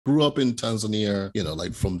grew up in Tanzania,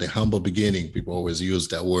 like from the humble beginning. People always use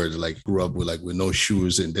that word, like grew up with no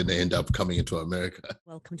shoes and then they end up coming into America.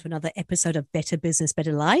 Welcome to another episode of Better Business,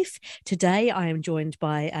 Better Life. Today, I am joined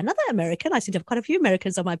by another American. I seem to have quite a few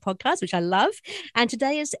Americans on my podcast, which I love. And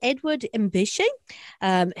today is Edward Mbeche,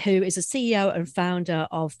 who is a CEO and founder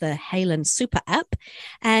of the Halen super app.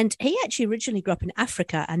 And he actually originally grew up in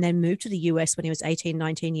Africa and then moved to the US when he was 18,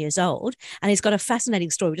 19 years old. And he's got a fascinating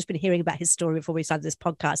story. We've just been hearing about his story before we started this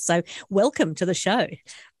podcast. So welcome to the show.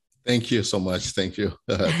 Thank you so much. Thank you.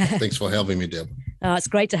 Thanks for having me, Deb. Oh, it's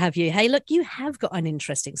great to have you. Hey, look, you have got an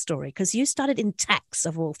interesting story because you started in tax,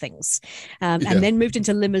 of all things, and then moved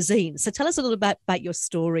into limousines. So tell us a little bit about your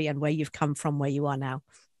story and where you've come from, where you are now.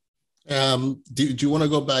 Do you want to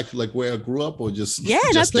go back like where I grew up or just no,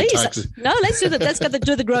 please. No, let's do that. Let's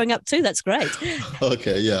do the growing up too. That's great.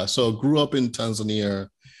 Okay, yeah. So I grew up in Tanzania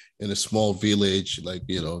in a small village, like,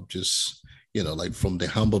 like from the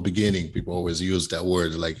humble beginning. People always use that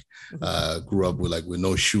word, like grew up with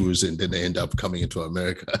no shoes and then they end up coming into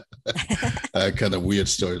America. Kind of weird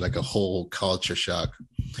story, like a whole culture shock.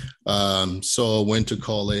 So I went to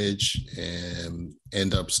college and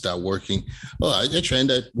end up start working. Well, I actually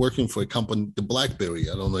ended up working for a company, the BlackBerry.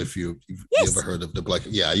 I don't know if you've ever heard of the Black.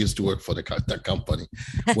 Yeah, I used to work for that company.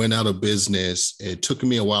 Went out of business. It took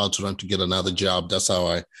me a while to get another job. That's how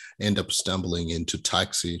I end up stumbling into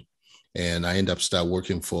taxi. And I end up start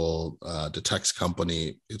working for the tax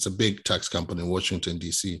company. It's a big tax company in Washington,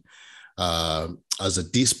 D.C. As a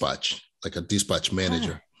dispatch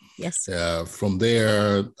manager. Yes. From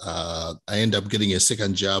there, I end up getting a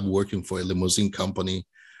second job working for a limousine company.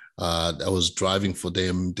 I was driving for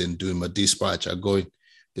them, then doing my dispatch. I go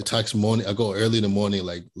early in the morning,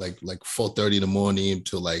 like 4:30 in the morning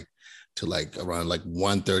to around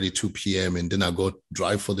 1:30, 2 p.m. And then I go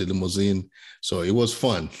drive for the limousine. So it was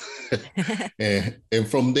fun. and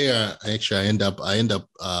from there, actually, I end up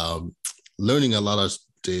learning a lot of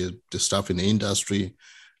the stuff in the industry,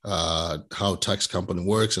 how tax company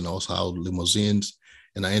works and also how limousines.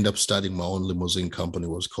 And I end up starting my own limousine company. It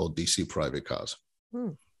was called DC Private Cars.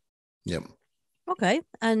 Yep. Okay.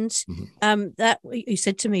 And that you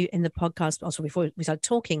said to me in the podcast also before we started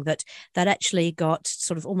talking that actually got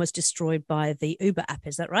sort of almost destroyed by the Uber app.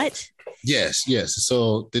 Is that right? Yes.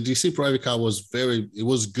 So the DC Private Car was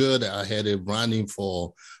good. I had it running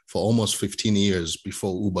for almost 15 years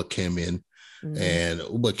before Uber came in. And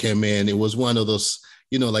Uber came in. It was one of those,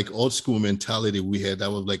 like old school mentality we had.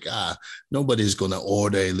 That was like, nobody's going to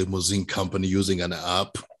order a limousine company using an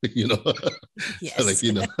app, Yes.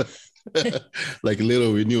 like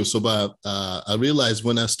little we knew. So, but I realized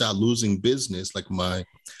when I start losing business, like my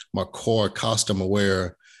core customer,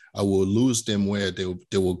 where I will lose them, where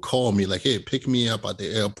they will call me like, hey, pick me up at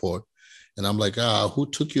the airport. And I'm like, who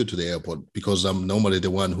took you to the airport? Because I'm normally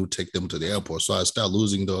the one who take them to the airport. So I start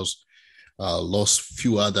losing those. Lost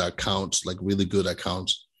few other accounts, like really good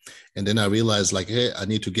accounts. And then I realized like, hey, I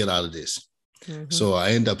need to get out of this. So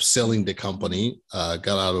I end up selling the company, I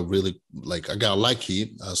got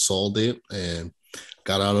lucky. I sold it and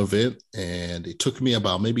got out of it. And it took me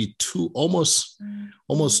about maybe 2 years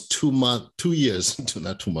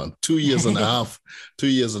and a half, 2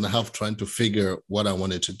 years and a half trying to figure what I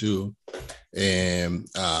wanted to do. And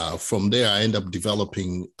from there, I end up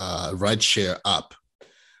developing a rideshare app.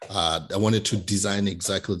 I wanted to design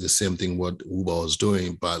exactly the same thing what Uber was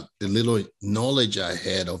doing, but the little knowledge I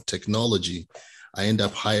had of technology, I ended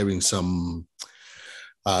up hiring some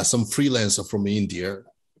freelancer from India.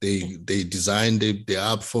 They designed the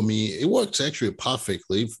app for me. It works actually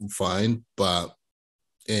perfectly fine, but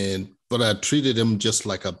I treated them just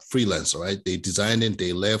like a freelancer, right? They designed it,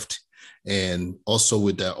 they left, and also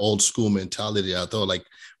with that old school mentality, I thought like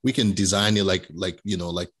we can design it like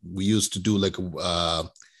we used to do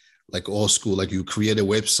like old school, like you create a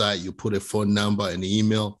website, you put a phone number and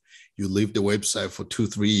email, you leave the website for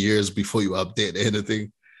 2-3 years before you update anything.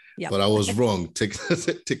 Yep. But I was wrong.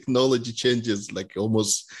 Technology changes like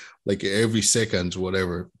almost like every second,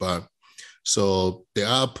 whatever. But so the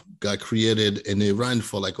app got created and it ran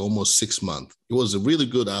for like almost 6 months. It was a really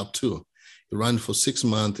good app too. It ran for 6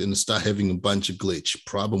 months and started having a bunch of glitch,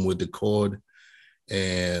 problem with the code.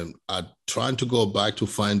 And I tried to go back to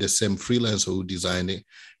find the same freelancer who designed it.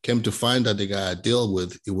 Came to find that the guy I dealt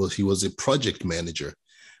with, he was a project manager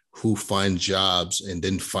who find jobs and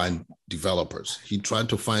then find developers. He tried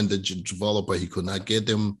to find the developer. He could not get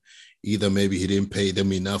them. Either maybe he didn't pay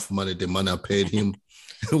them enough money. They might not paid him,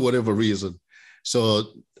 whatever reason.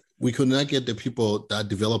 So we could not get the people that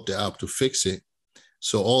developed the app to fix it.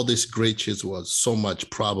 So all this great shit was so much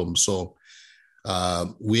problem. So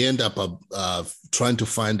We end up trying to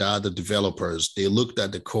find other developers. They looked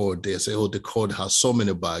at the code. They say, oh, the code has so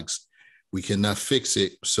many bugs. We cannot fix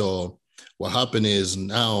it. So what happened is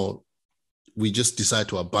now we just decide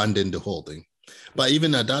to abandon the whole thing. But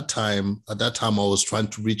even at that time, I was trying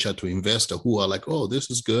to reach out to investors who are like, oh, this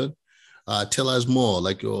is good. Tell us more.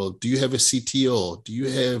 Like, oh, do you have a CTO? Do you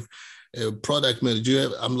have a product manager?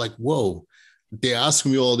 I'm like, whoa. They ask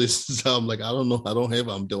me all this. So I'm like, I don't know. I don't have.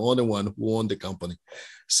 I'm the only one who owned the company.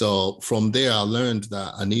 So from there, I learned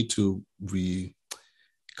that I need to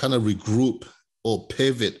kind of regroup or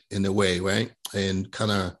pivot in a way, right? And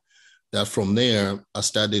kind of that from there, I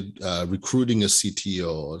started recruiting a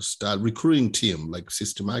CTO, start recruiting team like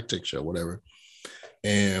system architecture, whatever.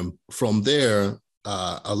 And from there,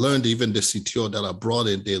 I learned even the CTO that I brought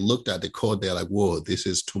in, they looked at the code. They're like, whoa, this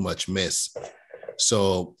is too much mess.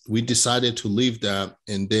 So we decided to leave that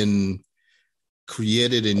and then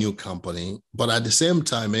created a new company. But at the same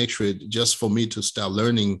time, actually, just for me to start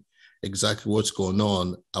learning exactly what's going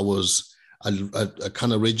on, I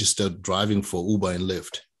kind of registered driving for Uber and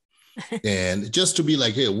Lyft. And just to be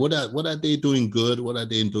like, hey, what are they doing good? What are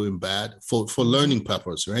they doing bad for learning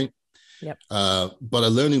purpose, right? Yep. But a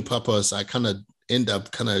learning purpose, I kind of end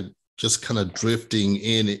up kind of drifting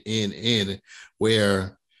in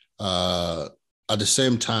where at the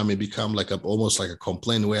same time, it become like almost like a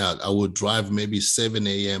complaint where I would drive maybe 7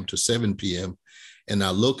 a.m. to 7 p.m. and I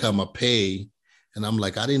look at my pay and I'm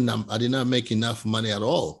like, I did not make enough money at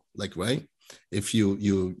all. Like, right. If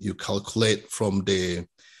you calculate from the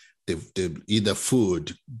either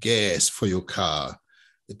food, gas for your car,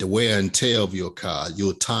 the wear and tear of your car,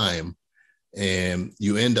 your time, and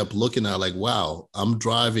you end up looking at like, wow, I'm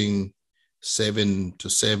driving 7 to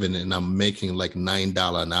 7 and I'm making like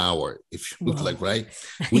 $9 an hour, if you look like, right,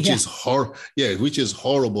 which is which is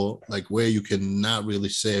horrible, like where you cannot really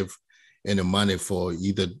save any money for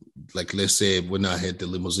either, like, let's say when I had the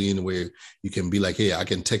limousine where you can be like, hey, I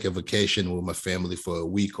can take a vacation with my family for a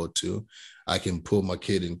week or two, I can put my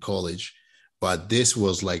kid in college. But this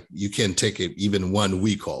was like, you can't take it even 1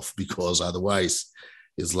 week off, because otherwise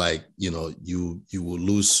it's like, you will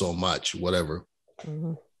lose so much, whatever.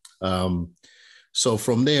 Mm-hmm. So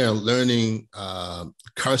from there, learning,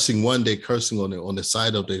 cursing on the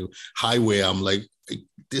side of the highway, I'm like,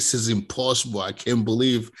 this is impossible. I can't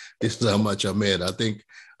believe this is how much I made. I think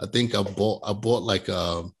I bought like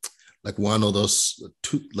one of those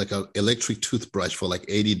like an electric toothbrush for like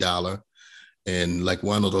 $80, and like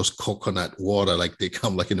one of those coconut water, like they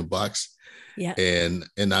come like in a box. Yeah. And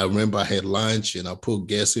I remember I had lunch and I put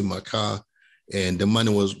gas in my car and the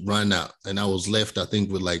money was run out and I was left, I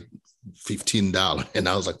think, with like $15. And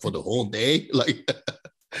I was like, for the whole day, like,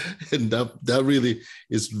 and that really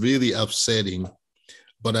is really upsetting.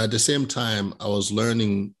 But at the same time, I was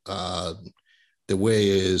learning the way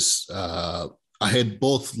is I had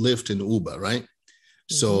both Lyft and Uber, right?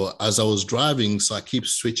 Mm-hmm. So as I was driving, so I keep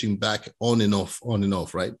switching back on and off,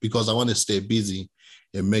 right? Because I want to stay busy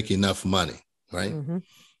and make enough money, right? Mm-hmm.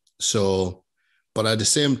 So, but at the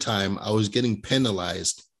same time, I was getting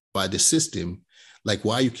penalized by the system, like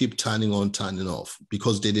why you keep turning on, turning off,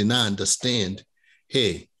 because they did not understand,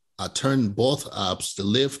 hey, I turned both apps, the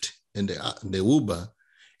Lyft and the Uber,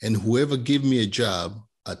 and whoever give me a job,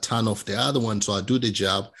 I turn off the other one. So I do the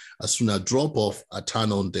job. As soon as I drop off, I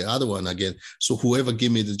turn on the other one again. So whoever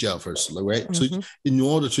give me the job first, right? Mm-hmm. So in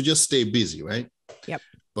order to just stay busy, right? Yep.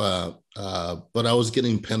 But I was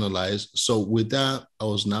getting penalized. So with that, I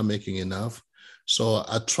was not making enough. So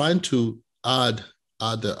I tried to add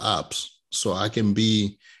other apps so I can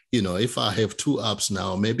be, if I have 2 apps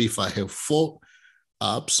now, maybe if I have 4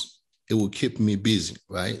 apps, it will keep me busy,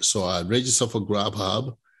 right? So I registered for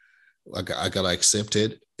GrabHub. I got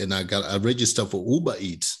accepted, and I registered for Uber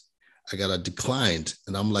Eats. I got declined,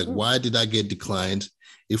 and I'm like, why did I get declined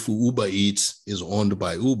if Uber Eats is owned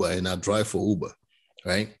by Uber and I drive for Uber,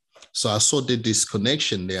 right? So I saw the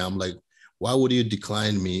disconnection there. I'm like, why would you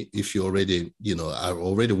decline me if you already, I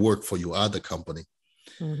already work for your other company?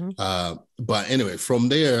 Mm-hmm. But anyway, from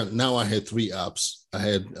there, now I had 3 apps. I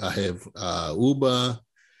have Uber,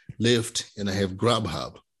 Lyft, and I have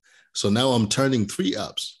GrabHub. So now I'm turning 3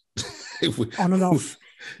 apps. On and off.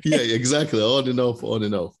 Yeah, exactly. On and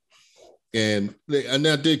off. And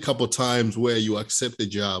I did a couple of times where you accept the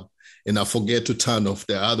job and I forget to turn off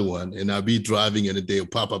the other one, and I'll be driving and they'll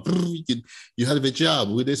pop up. You have a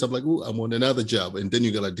job with this. I'm like, oh, I'm on another job. And then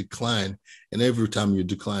you got to decline. And every time you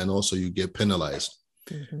decline, also you get penalized.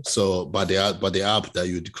 Mm-hmm. So by the app that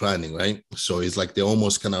you're declining, right? So it's like they're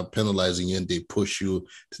almost kind of penalizing you, and they push you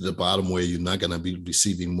to the bottom where you're not going to be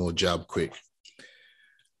receiving more job quick.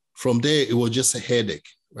 From there, it was just a headache,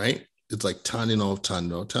 right? it's like turning off,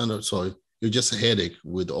 turn off. So you're just a headache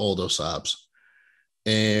with all those apps.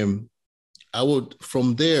 And I would,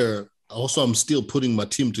 from there, also, I'm still putting my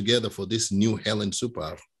team together for this new Halen super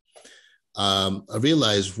app. I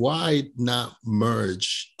realized, why not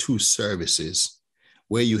merge two services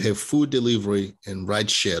where you have food delivery and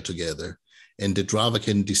rideshare together, and the driver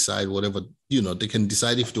can decide whatever, they can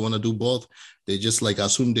decide if they want to do both. They just like,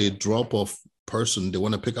 as soon as they drop off person, they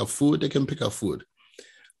want to pick up food, they can pick up food.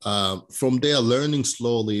 From there, learning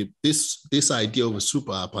slowly, this idea of a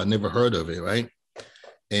super app, I never heard of it, right?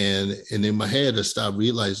 And in my head, I started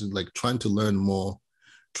realizing, like, trying to learn more,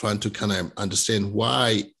 trying to kind of understand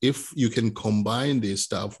why, if you can combine this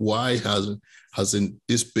stuff, why hasn't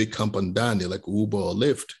this big company done it, like Uber or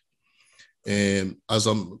Lyft? And as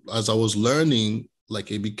I was learning,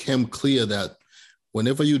 like, it became clear that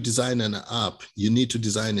whenever you design an app, you need to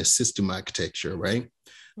design a system architecture, right?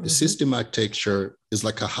 Mm-hmm. The system architecture is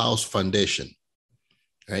like a house foundation,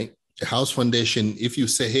 right? A house foundation, if you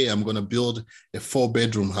say, hey, I'm going to build a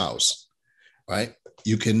 4-bedroom house, right?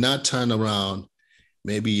 You cannot turn around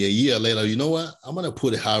maybe a year later, you know what? I'm going to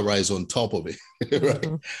put a high rise on top of it, right?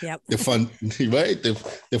 Mm-hmm. Yep.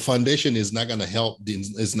 The foundation is not going to help,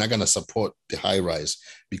 it's not going to support the high rise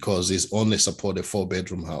because it's only support a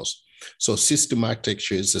 4-bedroom house. So system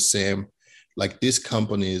architecture is the same. Like, these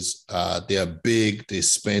companies, they are big, they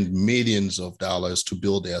spend millions of dollars to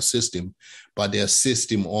build their system, but their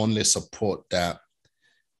system only support that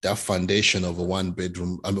foundation of a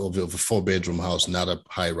 1-bedroom, of a 4-bedroom house, not a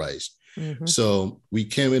high rise. Mm-hmm. So we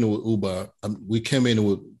came in with Uber. We came in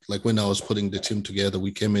with, like, when I was putting the team together,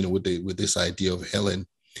 we came in with this idea of Halen.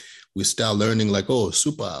 We start learning, like, oh,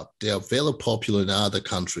 super app. They are very popular in other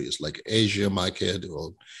countries, like Asia market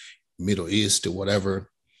or Middle East or whatever.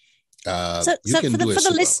 So for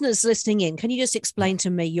the listeners listening in, can you just explain to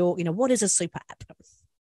me what is a super app?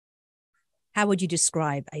 How would you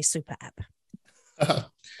describe a super app?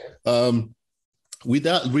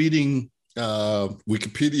 Without reading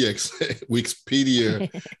Wikipedia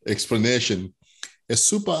explanation, a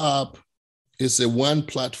super app is a one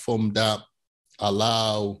platform that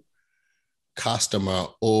allow customer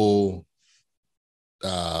or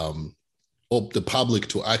the public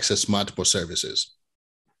to access multiple services.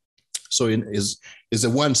 So it is a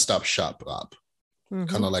one-stop shop app, mm-hmm.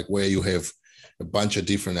 kind of like where you have a bunch of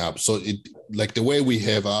different apps. So it, like the way we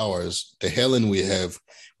have ours, the Helen we have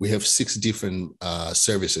 6 different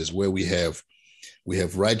services where we have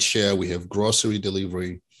rideshare, we have grocery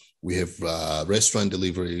delivery, we have restaurant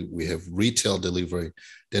delivery, we have retail delivery,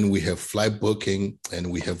 then we have flight booking,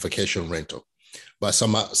 and we have vacation rental. But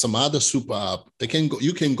some other super app,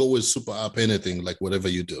 you can go with super app anything, like whatever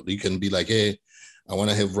you do. You can be like, hey, I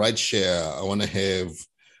want to have rideshare, I want to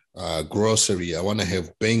have grocery, I want to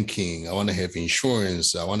have banking, I want to have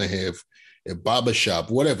insurance, I want to have a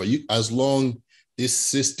barbershop, whatever. As long this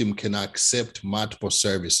system can accept multiple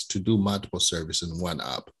service to do multiple service in one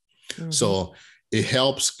app. Mm-hmm. So it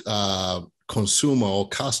helps consumer or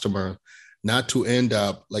customer not to end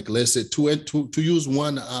up, like, let's say, to use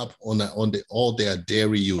one app on all their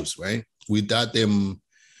daily use, right? Without them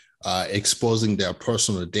exposing their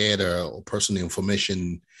personal data or personal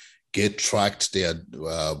information, get tracked their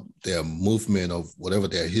movement of whatever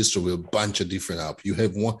their history with a bunch of different apps. You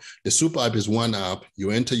have one, the super app is one app.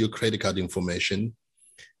 You enter your credit card information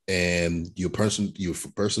and your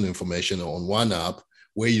personal information on one app,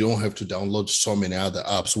 where you don't have to download so many other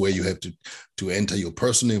apps where you have to enter your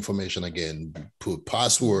personal information again, put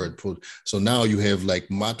password, so now you have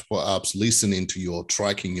like multiple apps listening to your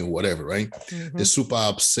tracking your whatever, right? Mm-hmm. The super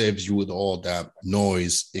app saves you with all that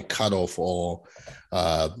noise. It cut off all,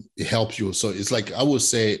 it helps you. So it's like, I would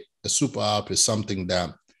say a super app is something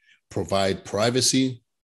that provide privacy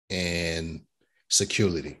and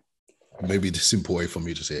security. Maybe the simple way for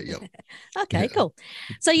me to say it. Yeah. Okay, cool.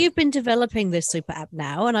 So you've been developing this super app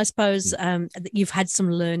now, and I suppose you've had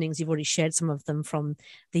some learnings. You've already shared some of them from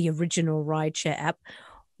the original rideshare app.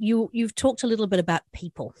 You've talked a little bit about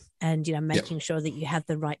people and making sure that you have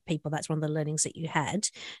the right people. That's one of the learnings that you had.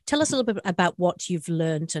 Tell us a little bit about what you've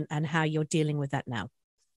learned and how you're dealing with that now.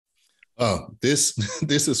 Oh, this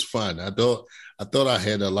is fun. I thought I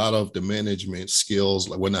had a lot of the management skills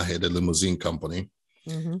like when I had a limousine company.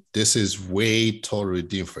 Mm-hmm. This is way totally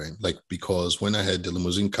different. Like, because when I had the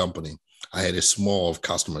limousine company, I had a small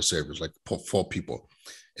customer service, like 4 people,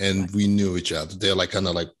 and we knew each other. They're like kind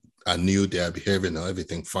of like, I knew their behavior and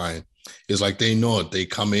everything fine. It's like they know it. They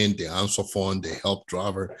come in, they answer phone, they help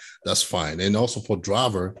driver. That's fine. And also for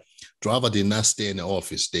driver, driver did not stay in the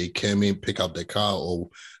office. They came in, pick up their car, or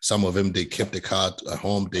some of them, they kept the car at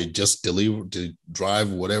home. They just deliver, they drive,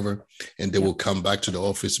 whatever, and they will come back to the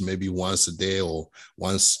office maybe once a day or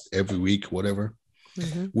once every week, whatever.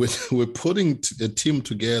 Mm-hmm. We're putting a team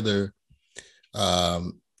together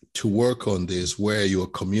to work on this, where you're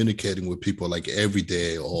communicating with people like every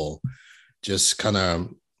day, or just kind of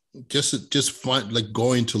just find, like,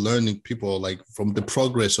 going to learning people like from the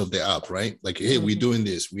progress of the app, right? Like, hey, we're doing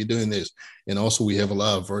this. And also we have a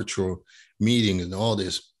lot of virtual meetings and all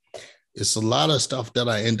this. It's a lot of stuff that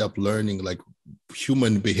I end up learning, like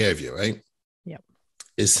human behavior, right? Yeah.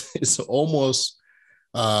 It's almost,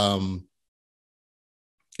 in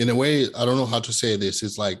a way, I don't know how to say this.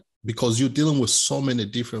 It's like, because you're dealing with so many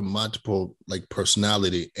different multiple like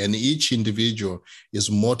personality, and each individual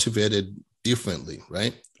is motivated differently,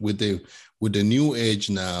 right? With the new age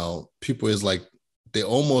now, people is like, they're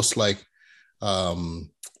almost like,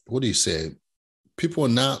 what do you say? People are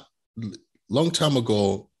not, long time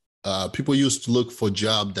ago, people used to look for a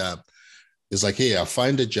job that is like, hey, I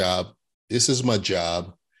find a job. This is my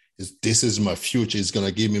job. This is my future. It's going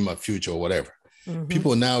to give me my future or whatever. Mm-hmm.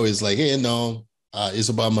 People now is like, hey, no, it's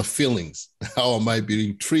about my feelings. How am I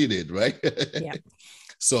being treated, right? Yeah.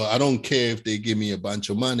 So I don't care if they give me a bunch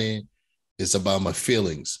of money. It's about my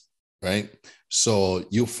feelings, right? So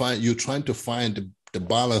you're trying to find the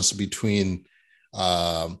balance between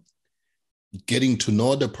getting to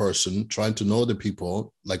know the person, trying to know the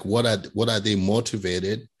people. Like, what are they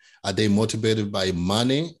motivated? Are they motivated by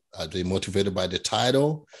money? Are they motivated by the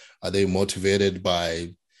title? Are they motivated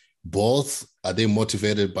by both? Are they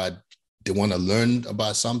motivated by, they want to learn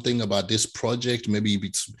about something, about this project? Maybe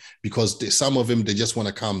it's because some of them, they just want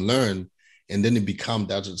to come learn, and then it become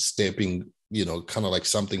that stepping, kind of like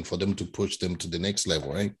something for them to push them to the next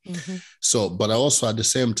level, right? Mm-hmm. So, but also at the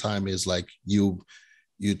same time is like you're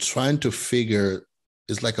trying to figure,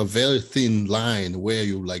 it's like a very thin line where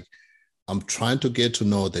you like, I'm trying to get to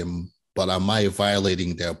know them, but am I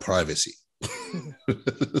violating their privacy?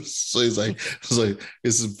 So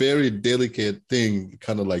it's a very delicate thing,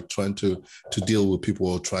 kind of like trying to deal with people,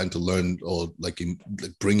 or trying to learn, or like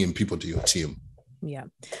bringing people to your team. Yeah.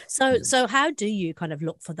 So how do you kind of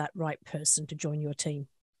look for that right person to join your team?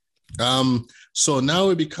 So now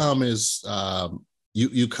it becomes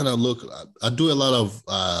you kind of look. I do a lot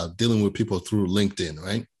of dealing with people through LinkedIn,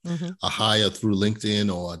 right? Mm-hmm. I hire through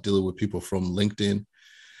LinkedIn, or I deal with people from LinkedIn.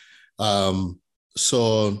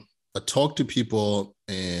 So I talk to people,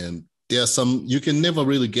 and there are some, you can never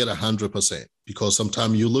really get 100%, because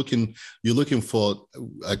sometimes you're looking for,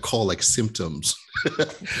 I call like symptoms.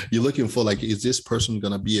 You're looking for like, is this person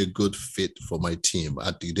going to be a good fit for my team?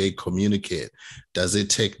 Do they communicate? Does it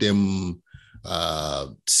take them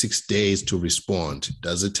 6 days to respond?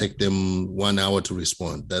 Does it take them 1 hour to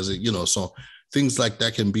respond? Does it, so things like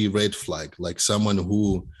that can be red flag. Like someone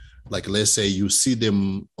who, like, let's say you see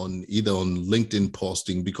them either on LinkedIn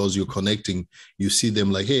posting, because you're connecting, you see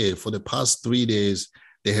them like, hey, for the past 3 days,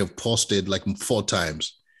 they have posted like 4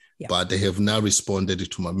 times, but they have not responded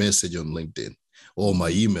to my message on LinkedIn or my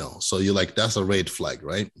email. So you're like, that's a red flag,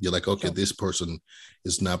 right? You're like, okay, This person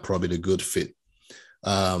is not probably the good fit.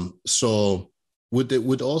 So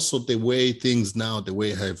with also the way things now, the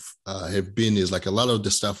way have been, is like a lot of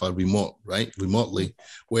the stuff are remote, right? Remotely,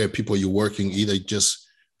 where people you're working, either just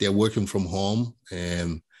they're working from home,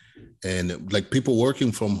 and like people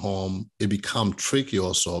working from home, it become tricky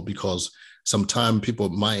also, because sometimes people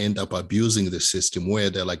might end up abusing the system, where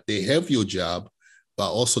they're like, they have your job,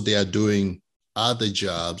 but also they are doing other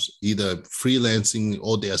jobs, either freelancing,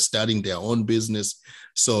 or they are starting their own business.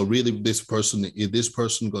 So really, is this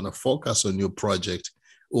person going to focus on your project,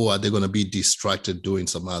 or are they going to be distracted doing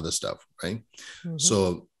some other stuff, right? Mm-hmm.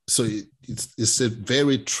 So it's a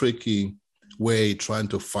very tricky way trying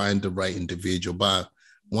to find the right individual. But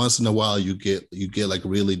once in a while, you get like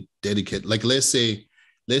really dedicated. Like let's say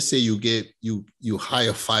you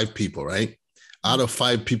hire 5 people, right? Out of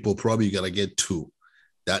 5 people, probably you gotta get 2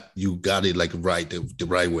 that you got it like right the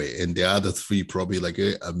right way, and the other 3 probably like,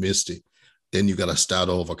 I missed it. Then you gotta start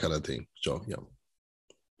over, kind of thing. So yeah.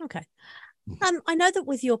 Okay. I know that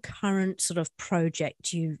with your current sort of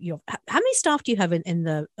project, how many staff do you have in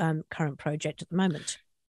the current project at the moment?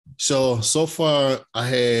 So far I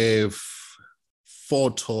have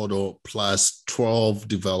 4 total, plus 12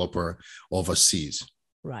 developer overseas.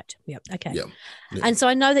 Right. Yep. Okay. Yeah. And so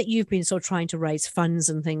I know that you've been sort of trying to raise funds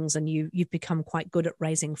and things, and you've become quite good at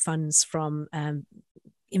raising funds from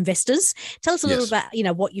investors. Tell us a little about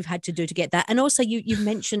what you've had to do to get that, and also you've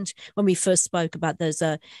mentioned when we first spoke about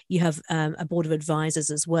you have a board of advisors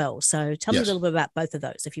as well. So tell me a little bit about both of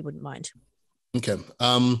those, if you wouldn't mind. Okay.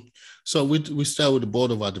 So we start with the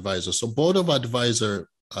board of advisors. So board of advisor,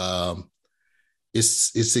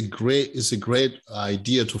 it's a great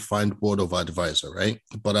idea to find board of advisor, right?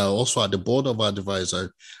 But I also at the board of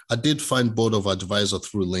advisor, I did find board of advisor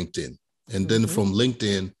through LinkedIn, and then from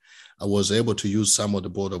LinkedIn, I was able to use some of the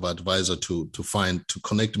board of advisor to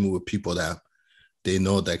connect me with people that they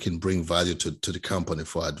know that can bring value to the company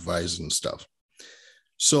for advising stuff.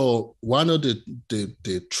 So one of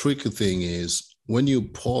the tricky thing is when you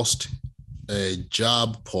post a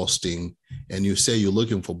job posting and you say you're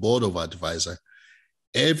looking for board of advisor,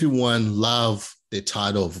 everyone love the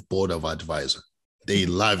title of board of advisor. They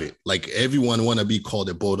love it. Like everyone want to be called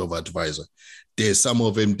a board of advisor. There's some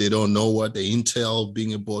of them, they don't know what they entail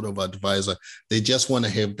being a board of advisor. They just want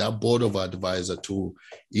to have that board of advisor to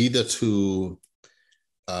either to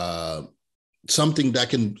something that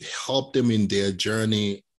can help them in their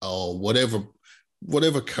journey or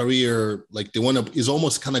whatever career, like they want to, it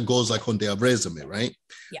almost kind of goes like on their resume, right?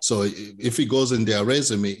 Yeah. So if it goes in their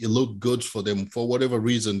resume, it looks good for them for whatever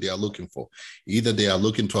reason they are looking for. Either they are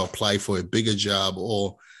looking to apply for a bigger job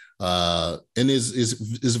or, and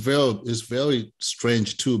it's very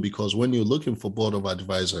strange too, because when you're looking for board of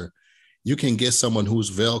advisor, you can get someone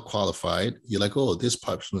who's well qualified. You're like, oh, this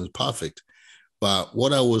person is perfect. But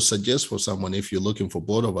what I would suggest for someone, if you're looking for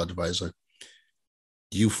board of advisor,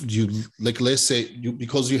 you like, let's say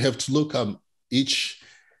because you have to look at each,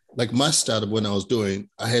 like my startup when I was doing,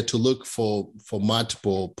 I had to look for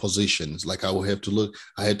multiple positions. Like I had to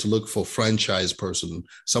look for franchise person,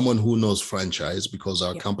 someone who knows franchise because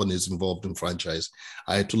our company is involved in franchise.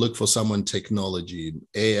 I had to look for someone technology,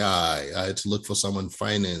 AI. I had to look for someone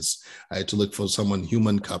finance. I had to look for someone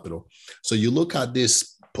human capital. So you look at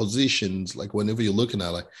these positions, like whenever you're looking at,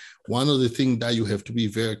 like one of the things that you have to be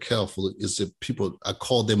very careful is that people, I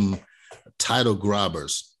call them title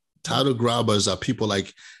grabbers. Title grabbers are people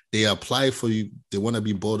like they apply for you, they want to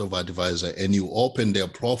be board of advisor, and you open their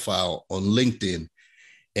profile on LinkedIn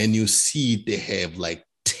and you see they have like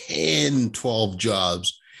 10, 12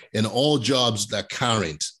 jobs, and all jobs that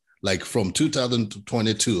current, like from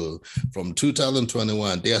 2022, from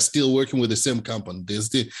 2021, they are still working with the same company.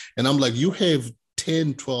 And I'm like, you have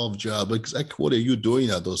 10, 12 jobs. Like, what are you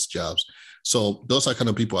doing at those jobs? So those are kind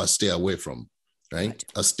of people I stay away from, right?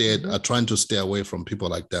 I trying to stay away from people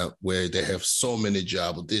like that, where they have so many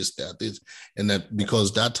jobs, this. And that,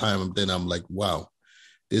 because that time, then I'm like, wow,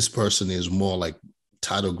 this person is more like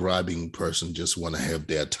title grabbing person, just want to have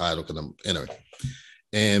their title. Anyway.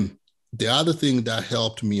 And the other thing that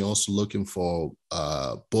helped me also looking for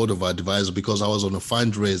board of advisor, because I was on a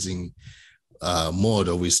fundraising mode,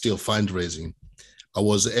 or we're still fundraising, I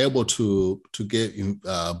was able to get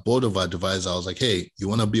board of advisor. I was like, hey, you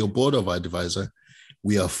want to be a board of advisor?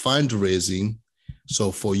 We are fundraising. So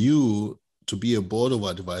for you to be a board of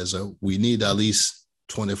advisor, we need at least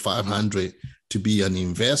 $2,500 to be an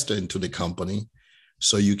investor into the company.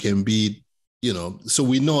 So you can be, so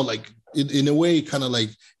we know, like in a way, kind of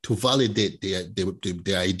like to validate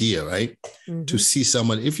the idea, right? To see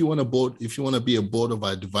someone, if you want to be a board of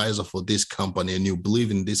advisor for this company and you believe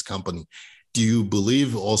in this company, do you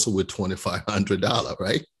believe also with $2,500,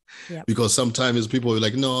 right? Yep. Because sometimes people are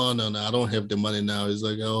like, no, I don't have the money now. It's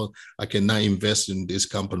like, oh, I cannot invest in this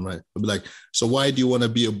company, right? I'll be like, so why do you want to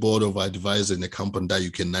be a board of advisor in a company that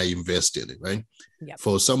you cannot invest in it, right? Yep.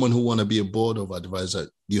 For someone who want to be a board of advisor,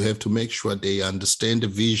 you have to make sure they understand the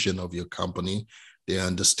vision of your company. They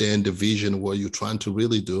understand the vision, what you're trying to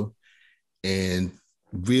really do, and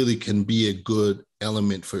really can be a good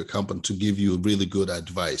element for your company to give you really good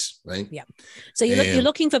advice, right? Yeah. So you're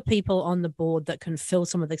looking for people on the board that can fill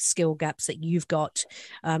some of the skill gaps that you've got,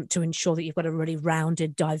 to ensure that you've got a really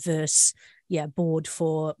rounded, diverse, board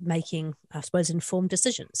for making, I suppose, informed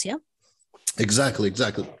decisions. Yeah. Exactly.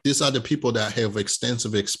 These are the people that have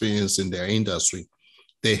extensive experience in their industry.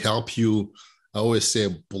 They help you, I always say,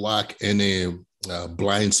 block any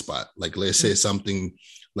blind spot. Like, let's say something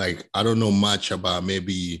like, I don't know much about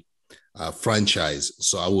maybe franchise.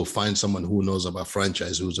 So I will find someone who knows about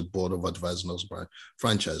franchise, who's a board of advisors, knows about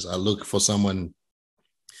franchise. I look for someone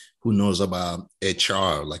who knows about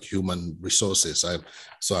HR, like human resources.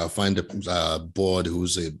 So I find a board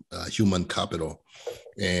who's a human capital.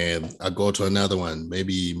 And I go to another one,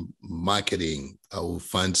 maybe marketing. I will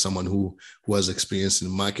find someone who has experience in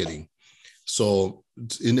marketing. So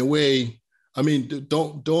in a way, I mean,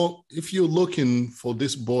 don't, if you're looking for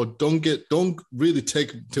this board, don't really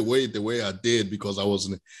take it away the way I did, because I was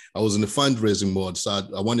in the fundraising mode. So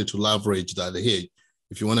I wanted to leverage that. Hey,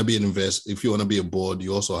 if you want to be if you want to be a board,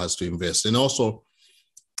 you also have to invest. And also,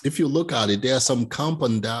 if you look at it, there are some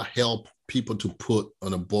companies that help people to put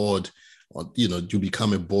on a board, you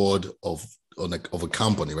become a board of a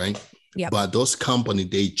company, right? Yeah. But those company,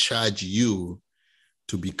 they charge you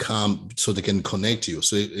to become, so they can connect you.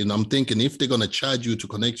 So, and I'm thinking, if they're going to charge you to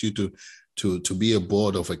connect you to be a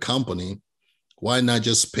board of a company, why not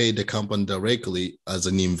just pay the company directly as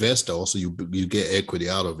an investor? Also, you get equity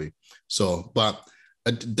out of it. So, but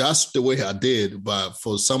that's the way I did. But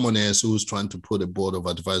for someone else who's trying to put a board of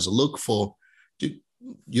advisor, look for,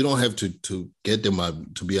 you don't have to get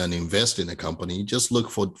them to be an investor in a company. Just look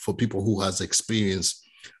for people who has experience,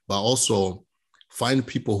 but also find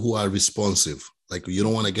people who are responsive. Like, you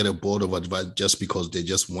don't want to get a board of advisor just because they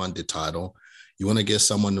just want the title. You want to get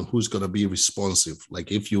someone who's going to be responsive.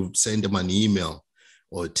 Like, if you send them an email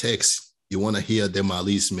or a text, you want to hear them at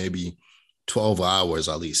least maybe 12 hours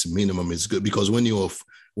at least minimum is good. Because when you're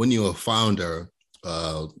a founder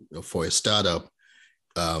for a startup,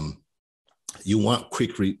 you want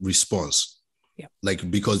quick response. Yeah.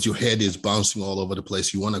 Like, because your head is bouncing all over the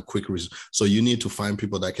place, you want a quick so you need to find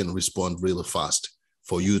people that can respond really fast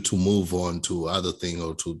for you to move on to other thing,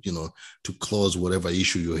 or to close whatever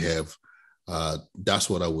issue you have. That's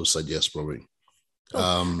what I would suggest, probably. Cool.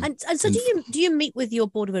 And so do you meet with your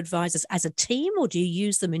board of advisors as a team, or do you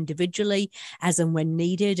use them individually as and when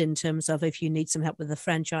needed, in terms of if you need some help with the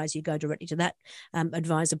franchise, you go directly to that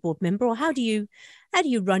advisor board member? Or how do you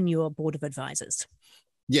run your board of advisors?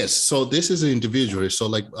 Yes. So this is an individual. So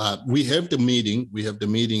like we have the meeting. We have the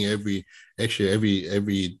meeting every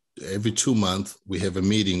 2 months. We have a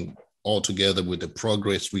meeting all together with the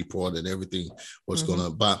progress report and everything, what's going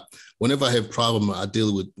on. But whenever I have problem, I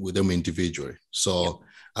deal with them individually. So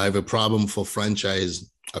I have a problem for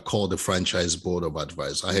franchise, I call the franchise board of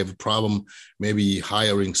advisors. I have a problem maybe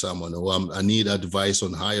hiring someone, or I need advice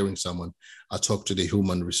on hiring someone. I talk to the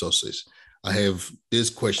human resources. I have this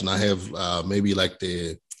question. I have maybe like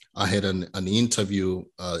I had an interview.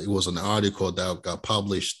 It was an article that got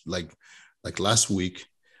published like last week.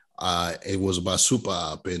 It was about super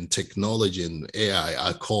app and technology and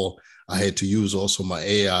AI. I had to use also my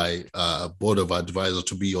AI board of advisors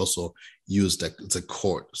to be also used at the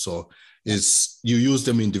court. So you use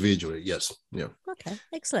them individually. Yes. Yeah. Okay.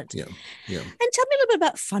 Excellent. Yeah. Yeah. And tell me a little bit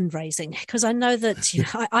about fundraising, because I know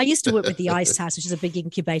that I used to work with the Ice House, which is a big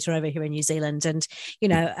incubator over here in New Zealand. And,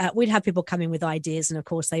 we'd have people come in with ideas. And of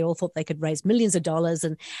course, they all thought they could raise millions of dollars.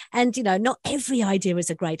 And not every idea is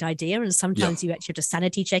a great idea. And sometimes you actually have to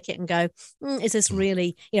sanity check it and go, is this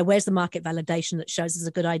really, where's the market validation that shows it's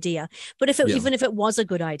a good idea? But even if it was a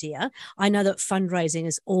good idea, I know that fundraising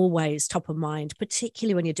is always top of mind,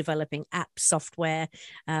 particularly when you're developing app software,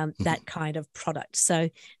 that kind of product. So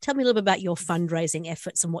tell me a little bit about your fundraising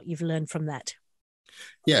efforts and what you've learned from that.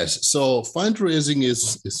 Yes. So fundraising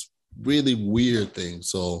is really weird thing.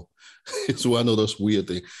 So it's one of those weird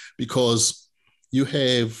things, because you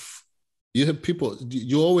have people,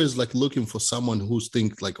 you're always like looking for someone who's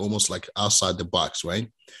think like almost like outside the box, right?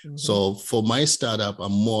 Mm-hmm. So for my startup,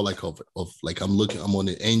 I'm more like I'm on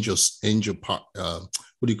the angel part,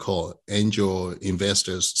 what do you call it? Angel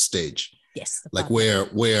investors stage. Yes. Like where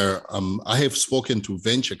I have spoken to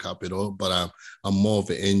venture capital, but I'm more of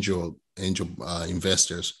an angel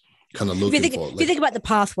investors kind of looking for. If you think about the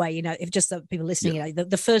pathway, if just the people listening,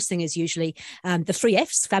 the first thing is usually the 3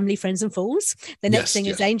 Fs: family, friends, and fools. The next thing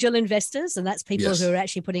is angel investors, and that's people who are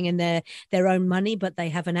actually putting in their own money, but they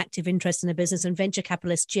have an active interest in the business. And venture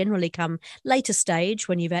capitalists generally come later stage,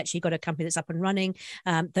 when you've actually got a company that's up and running,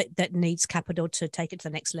 that needs capital to take it to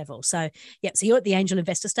the next level. So so you're at the angel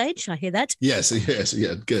investor stage. I hear that. Yes,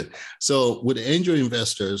 yeah, good. So with angel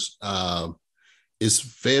investors, it's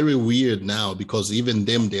very weird now, because even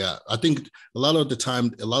them, I think a lot of the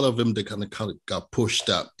time, a lot of them, they kind of got pushed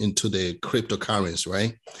up into the cryptocurrency,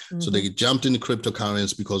 right? Mm-hmm. So they jumped into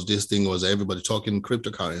cryptocurrency because this thing was everybody talking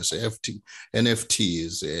cryptocurrency,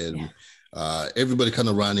 NFTs, and everybody kind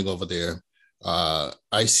of running over there,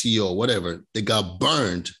 ICO, whatever. They got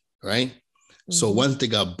burned, right? Mm-hmm. So once they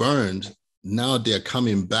got burned, now they're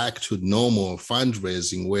coming back to normal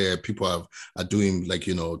fundraising, where people are doing like,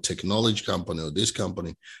 technology company or this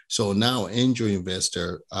company. So now angel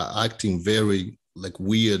investor are acting very like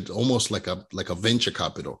weird, almost like a venture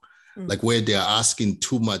capital, like where they're asking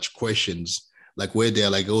too much questions, like where they're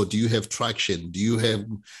like, oh, do you have traction? Do you have,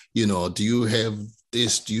 do you have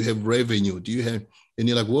this? Do you have revenue? Do you have, and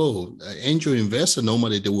you're like, whoa, angel investor,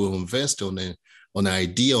 normally they will invest on an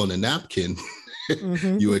idea on a napkin.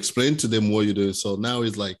 Mm-hmm. You explain to them what you do. So now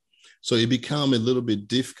it's like, so it become a little bit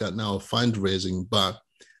difficult now fundraising, but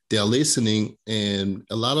they're listening. And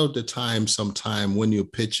a lot of the time, sometime when you're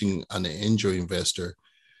pitching an angel investor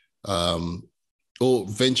or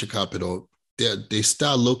venture capital, they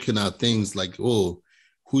start looking at things like, oh,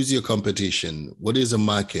 who's your competition? What is the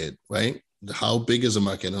market, right? How big is the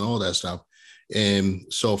market and all that stuff. And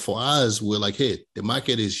so for us, we're like, hey, the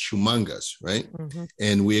market is humongous, right? Mm-hmm.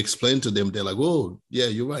 And we explain to them, they're like, oh, yeah,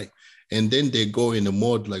 you're right. And then they go in the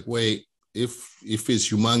mode like, wait, if it's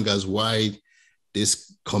humongous, why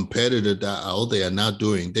this competitor that out there are not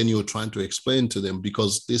doing? Then you're trying to explain to them,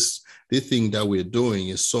 because this thing that we're doing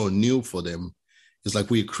is so new for them. It's like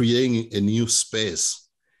we're creating a new space,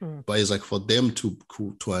 but it's like for them to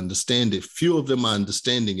understand it. Few of them are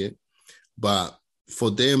understanding it, but for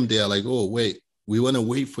them, they are like, oh, wait, we want to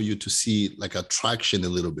wait for you to see like attraction a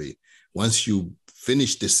little bit. Once you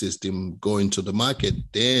finish the system, go into the market,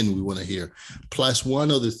 then we want to hear. Plus, one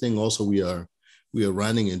other thing also we are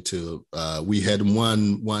running into, we had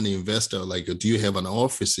one investor like, do you have an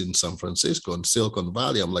office in San Francisco in Silicon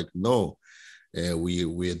Valley? I'm like, no,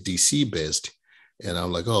 we're DC based. And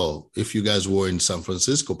I'm like, oh, if you guys were in San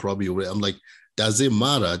Francisco, probably. I'm like, does it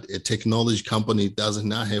matter? A technology company does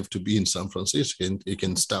not have to be in San Francisco. It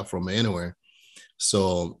can start from anywhere.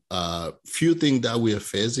 So few things that we are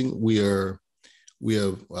facing. We are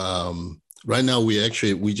right now. We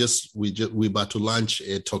about to launch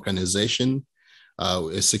a tokenization,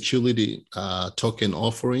 a security token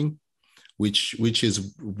offering, which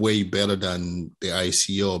is way better than the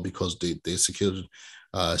ICO, because the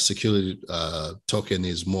security token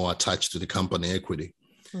is more attached to the company equity.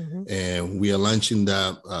 Mm-hmm. And we are launching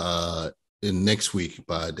that in next week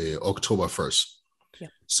by the October 1st. Yeah.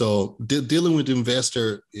 So dealing with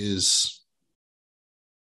investor is,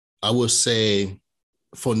 I would say,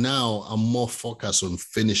 for now, I'm more focused on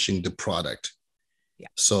finishing the product. Yeah.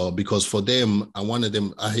 So because for them, I wanted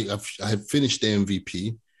them, I have finished the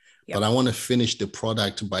MVP, but I want to finish the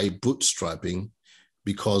product by bootstrapping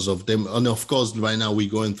because of them. And of course, right now we're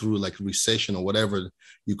going through like recession or whatever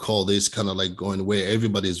you call this, kind of like going where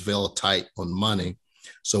everybody's very tight on money.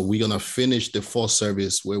 So we're going to finish the full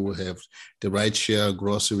service where we have the rideshare,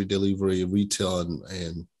 grocery delivery, retail,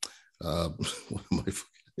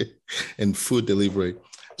 and food delivery.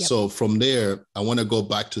 Yep. So from there, I want to go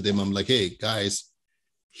back to them. I'm like, hey, guys,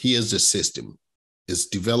 here's the system. It's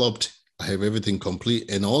developed. I have everything complete.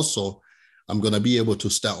 And also, I'm going to be able to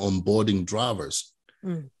start onboarding drivers.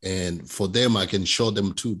 And for them, I can show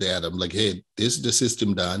them too that I'm like, hey, this is the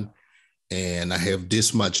system done. And I have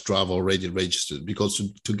this much driver already registered, because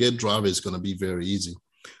to get driver is going to be very easy.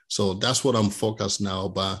 So that's what I'm focused now.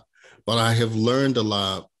 But I have learned a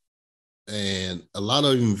lot. And a lot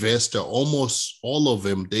of investors, almost all of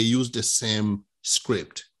them, they use the same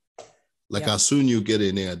script. Like as soon you get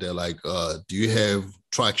in there, they're like, do you have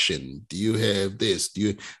traction? Do you have this?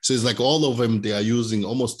 So it's like all of them, they are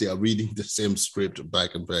reading the same script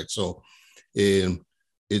back and back. So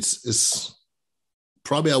it's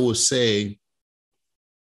probably, I would say,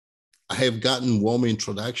 I have gotten warm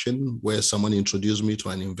introduction where someone introduced me to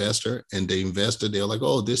an investor, and the investor, they're like,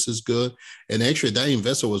 oh, this is good. And actually that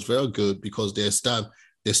investor was very good, because they start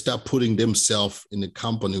putting themselves in the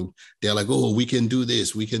company. They're like, oh, we can do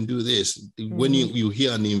this. We can do this. Mm-hmm. When you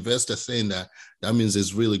hear an investor saying that, that means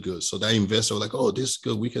it's really good. So that investor was like, oh, this is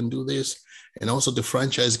good. We can do this. And also the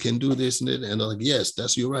franchise can do this. And they're like, yes,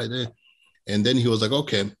 that's you right there. And then he was like,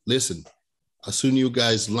 okay, listen, as soon as you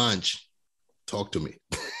guys launch, talk to me.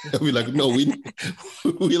 We're like, no, we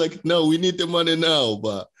need the money now.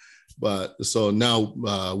 But so now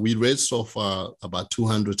we raised so far about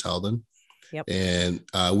 200,000. Yep. And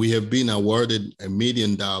we have been awarded $1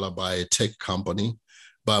 million by a tech company.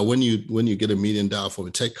 But when you get $1 million from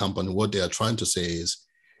a tech company, what they are trying to say is,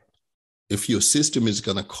 if your system is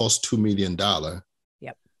going to cost $2 million,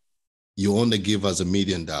 yep, you only give us $1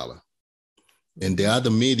 million. And the other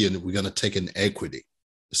 $1 million, we're going to take an equity.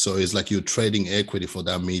 So it's like you're trading equity for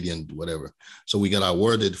that $1 million, whatever. So we got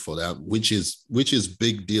awarded for that, which is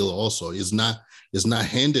big deal also. It's not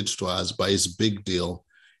handed to us, but it's a big deal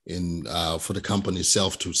for the company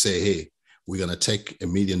itself to say, hey, we're going to take $1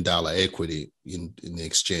 million equity in the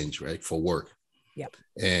exchange, right, for work. Yep.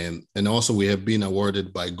 And also we have been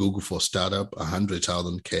awarded by Google for startup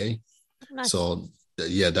 100,000 K. Nice. So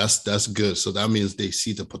yeah, that's good. So that means they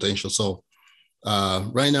see the potential. So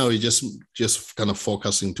right now we're just kind of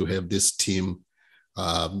focusing to have this team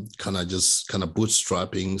kind of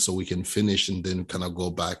bootstrapping so we can finish and then kind of go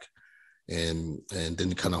back and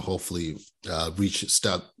then kind of hopefully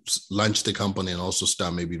launch the company and also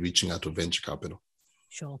start maybe reaching out to venture capital.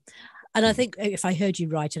 Sure. And I think if I heard you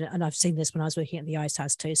right, and I've seen this when I was working at the Ice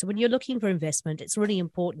House too. So when you're looking for investment, it's really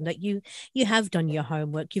important that you have done your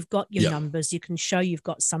homework, you've got your numbers, you can show you've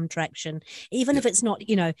got some traction, even if it's not,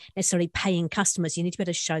 necessarily paying customers. You need to be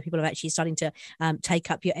able to show people are actually starting to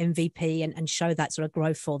take up your MVP and show that sort of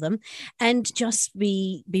growth for them, and just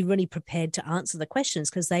be really prepared to answer the questions,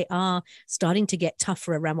 because they are starting to get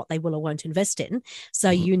tougher around what they will or won't invest in. So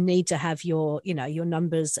you need to have your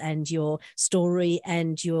numbers and your story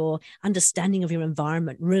and your understanding of your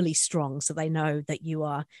environment really strong, so they know that you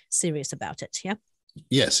are serious about it. Yeah.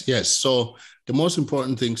 Yes. So the most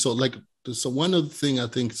important thing, so one of the things I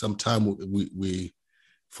think sometimes we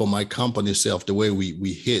for my company itself, the way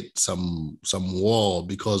we hit some wall,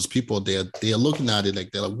 because people they're looking at it like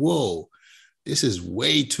they're like, whoa, this is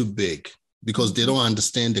way too big, because they don't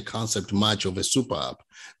understand the concept much of a super app,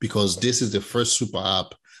 because this is the first super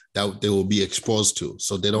app that they will be exposed to.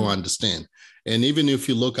 So they don't understand. And even if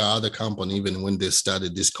you look at other companies, even when they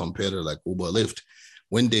started this competitor like Uber, Lyft,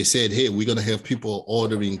 when they said, hey, we're going to have people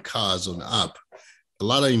ordering cars on the app, a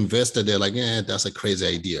lot of investors, they're like, that's a crazy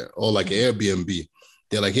idea. Or like Airbnb,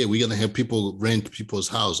 they're like, hey, we're going to have people rent people's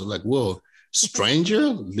house. I'm like, whoa,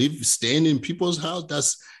 stranger staying in people's house?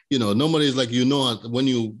 That's, normally it's like, when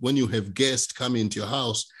you have guests coming into your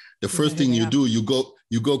house, the first thing you do, you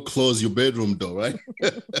go close your bedroom door, right?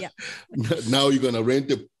 Yeah. Now you're going to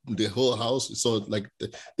rent the whole house. So like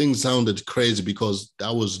the thing sounded crazy because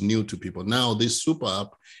that was new to people. Now this super app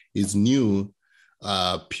is new.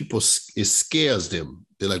 People, it scares them.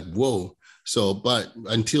 They're like, whoa. So, but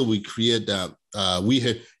until we create that,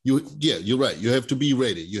 you're right. You have to be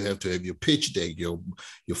ready. You have to have your pitch deck, your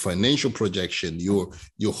financial projection, your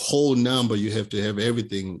whole number. You have to have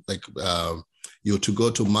everything like, to go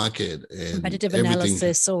to market and competitive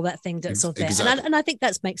analysis, all that thing that's sort of there. Exactly. And I think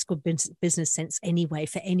that makes good business sense anyway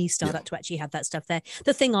for any startup to actually have that stuff there.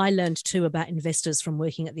 The thing I learned too about investors from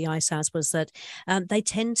working at the Ice House was that they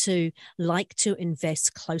tend to like to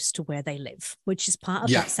invest close to where they live, which is part of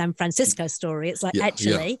that San Francisco story. It's like I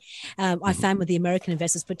found with the American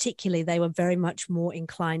investors particularly, they were very much more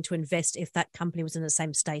inclined to invest if that company was in the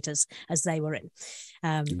same state as they were in.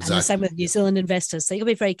 And the same with New Zealand investors. So you'll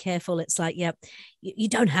be very careful. It's like, you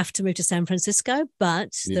don't have to move to San Francisco,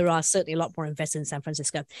 but there are certainly a lot more investors in San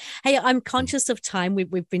Francisco. Hey, I'm conscious of time.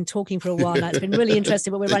 We've been talking for a while now. It's been really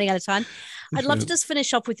interesting, but we're running out of time. I'd love to just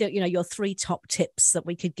finish off with your 3 top tips that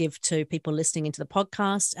we could give to people listening into the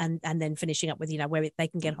podcast, and then finishing up with where they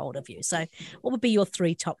can get hold of you. So what would be your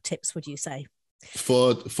 3 top tips, would you say?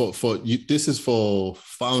 For you, this is for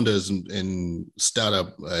founders and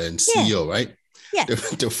startup and CEO, right? Yeah.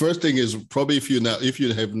 The first thing is probably if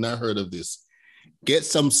you have not heard of this, get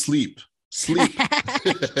some sleep.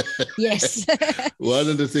 Yes. One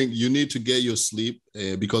of the things you need to get your sleep,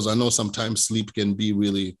 because I know sometimes sleep can be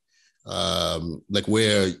really like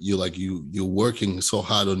where you're working so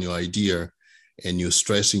hard on your idea and you're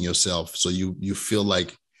stressing yourself. So you feel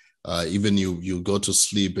like even you go to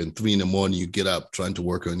sleep and 3 a.m, you get up trying to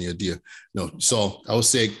work on your idea. No, so I would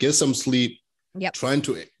say get some sleep. Yep. Trying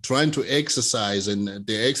to exercise, and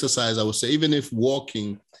the exercise, I would say, even if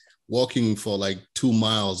walking for like 2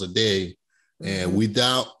 miles a day, and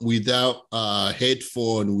without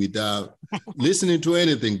headphone, without listening to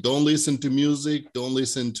anything. Don't listen to music. Don't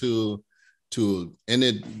listen to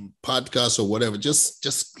any podcast or whatever.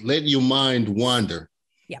 Just let your mind wander.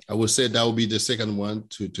 Yeah, I would say that would be the second one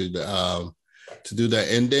to do that,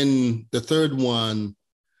 and then the third one,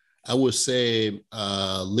 I would say,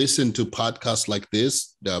 listen to podcasts like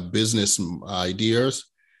this, the business ideas.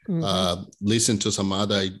 Listen to some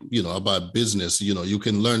other, about business. You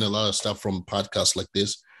can learn a lot of stuff from podcasts like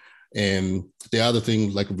this. And the other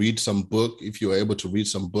thing, like read some book. If you're able to read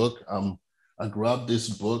some book, I grabbed this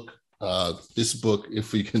book.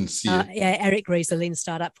 If we can see it. Yeah, Eric Rees, the Lean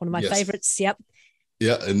Startup, one of my favorites. Yep.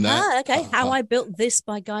 Yeah, and that. Okay. How I Built This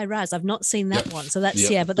by Guy Raz. I've not seen that one, so that's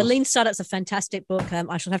But the Lean Startup's a fantastic book.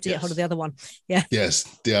 I shall have to get hold of the other one. Yeah.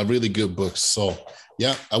 Yes, they are really good books. So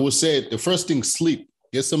I would say the first thing, sleep.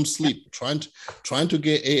 Get some sleep. Trying to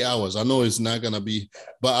get 8 hours. I know it's not gonna be,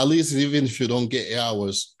 but at least even if you don't get 8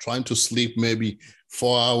 hours, trying to sleep maybe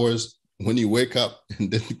 4 hours when you wake up,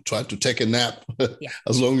 and then try to take a nap.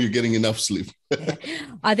 As long as you're getting enough sleep.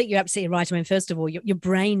 I think you're absolutely right. I mean, first of all, your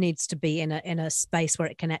brain needs to be in a space where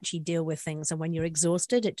it can actually deal with things. And when you're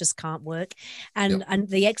exhausted, it just can't work. And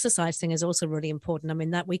the exercise thing is also really important. I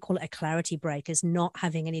mean, that we call it a clarity break, is not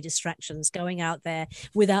having any distractions, going out there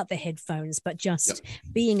without the headphones, but just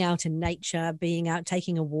being out in nature, being out,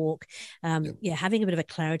 taking a walk, having a bit of a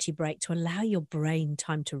clarity break to allow your brain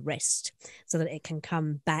time to rest so that it can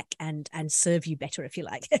come back and serve you better, if you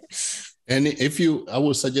like. And I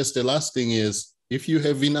would suggest the last thing is if you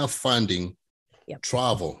have enough funding,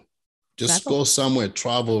 travel. Just go somewhere,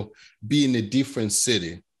 travel, be in a different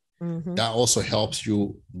city. Mm-hmm. That also helps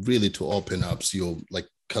you really to open up. So you're like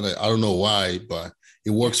kind of, I don't know why, but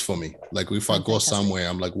it works for me. Like if I go somewhere,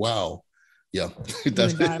 I'm like, wow. Yeah.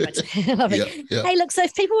 Environment. I love it. Yeah. Hey, look, so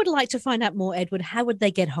if people would like to find out more, Edward, how would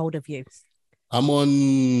they get hold of you? I'm on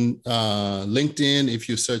LinkedIn. If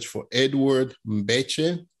you search for Edward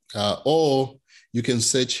Mbeche, or you can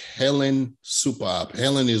search Halen Super App.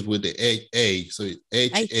 Halen is with the A, so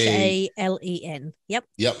Halen. Yep.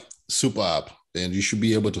 Super App. And you should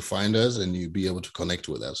be able to find us and you'll be able to connect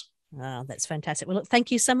with us. Oh, that's fantastic. Well, look,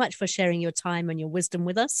 thank you so much for sharing your time and your wisdom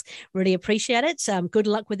with us. Really appreciate it. Good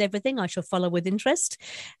luck with everything. I shall follow with interest,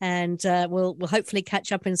 and we'll hopefully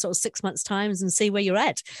catch up in sort of 6 months' times and see where you're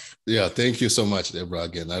at. Yeah, thank you so much, Deborah.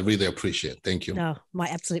 Again, I really appreciate it. Thank you. No, my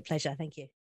absolute pleasure. Thank you.